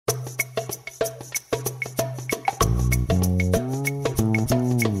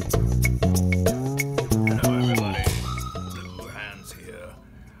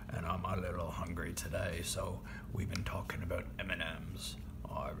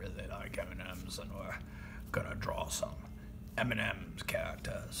M&Ms, and we're gonna draw some M&M's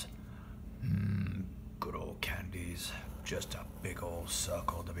characters. Good old candies. Just a big old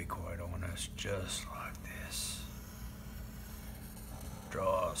circle, to be quite honest, just like this.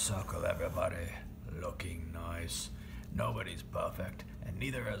 Draw a circle, everybody. Looking nice. Nobody's perfect, and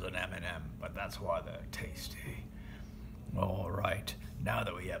neither is an M&M, but that's why they're tasty. Alright, now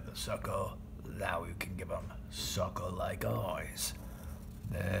that we have the circle, now we can give them circle-like eyes.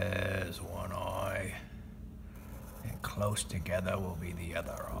 There's one eye, and close together will be the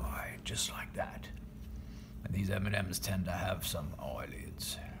other eye, just like that. And these M&Ms tend to have some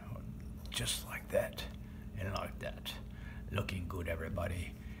eyelids, just like that, and like that. Looking good,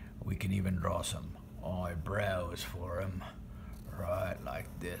 everybody. We can even draw some eyebrows for him, right, like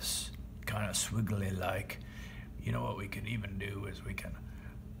this, kind of swiggly like. You know what we can even do is we can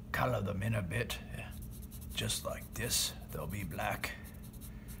color them in a bit, just like this. They'll be black.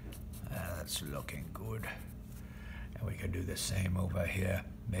 That's looking good. And we can do the same over here.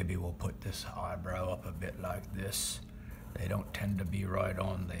 Maybe we'll put this eyebrow up a bit like this. They don't tend to be right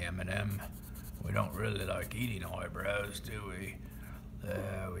on the M&M. We don't really like eating eyebrows, do we?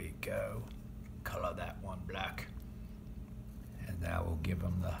 There we go. Color that one black. And now we'll give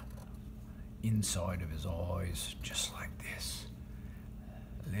him the inside of his eyes, just like this.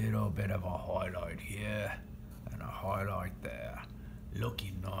 A little bit of a highlight here, and a highlight there.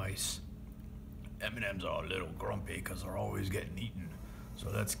 Looking nice. M&Ms are a little grumpy because they're always getting eaten. So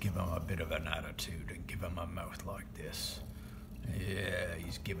let's give him a bit of an attitude and give him a mouth like this. Yeah,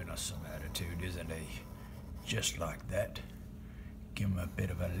 he's giving us some attitude, isn't he? Just like that. Give him a bit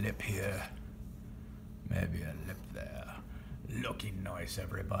of a lip here. Maybe a lip there. Looking nice,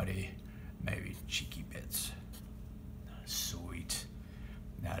 everybody. Maybe cheeky bits. Sweet.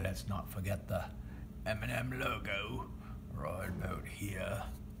 Now let's not forget the M&M logo right about here.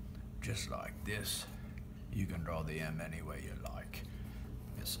 Just like this. You can draw the M any way you like.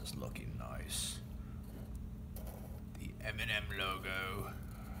 This is looking nice. The M&M logo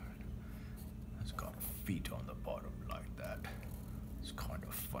has got feet on the bottom like that. It's kind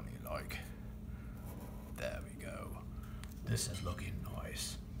of funny like. There we go. This is looking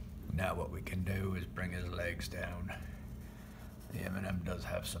nice. Now what we can do is bring his legs down. The M&M does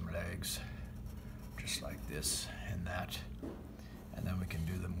have some legs, just like this and that. And then we can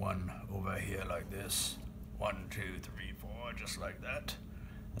do them one over here like this. 1, 2, 3, 4, just like that.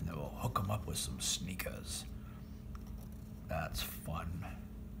 And then we'll hook them up with some sneakers. That's fun.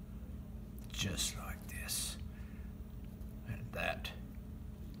 Just like this. And that.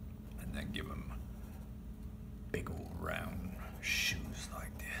 And then give them big old round shoes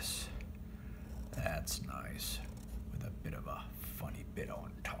like this. That's nice. With a bit of a funny bit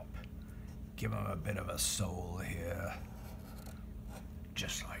on top. Give them a bit of a sole here.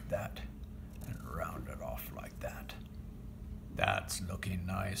 Just like that. And round it off like that. That's looking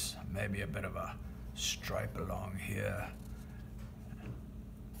nice. Maybe a bit of a stripe along here.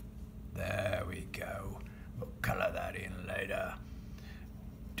 There we go. We'll color that in later.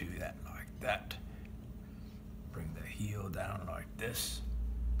 Do that like that. Bring the heel down like this.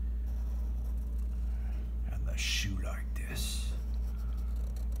 And the shoe like this.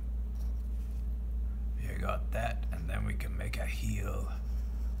 You got that, and then we can make a heel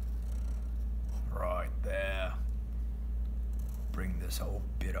right there. Bring this whole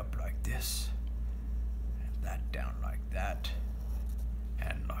bit up like this. And that down like that.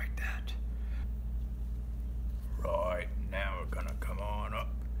 And like that. Right, now we're gonna come on up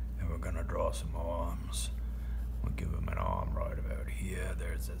and we're gonna draw some arms. We'll give him an arm right about here.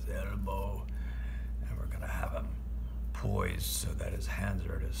 There's his elbow. And we're gonna have him poised so that his hands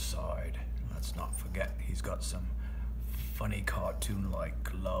are at his side. Let's not forget he's got some funny cartoon-like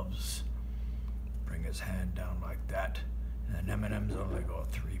gloves. Bring his hand down like that. And M&M's only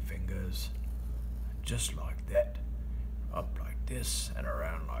got 3 fingers. Just like that. Up like this and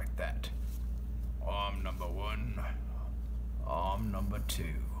around like that. Arm number 1. Arm number 2.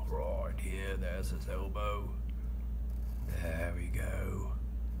 Right here, there's his elbow. There we go.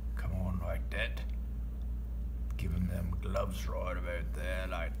 Come on like that. Give him them gloves right about there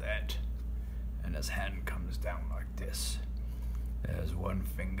like that. And his hand comes down like this. There's 1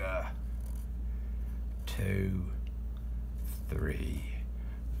 finger. 2, 3.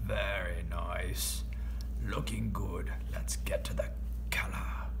 Very nice. Looking good. Let's get to the color.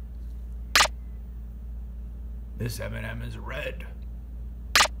 This M&M is red.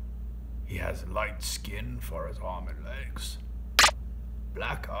 He has light skin for his arm and legs.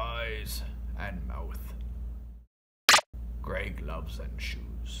 Black eyes and mouth. Gray gloves and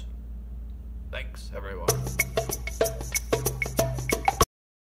shoes. Thanks, everyone.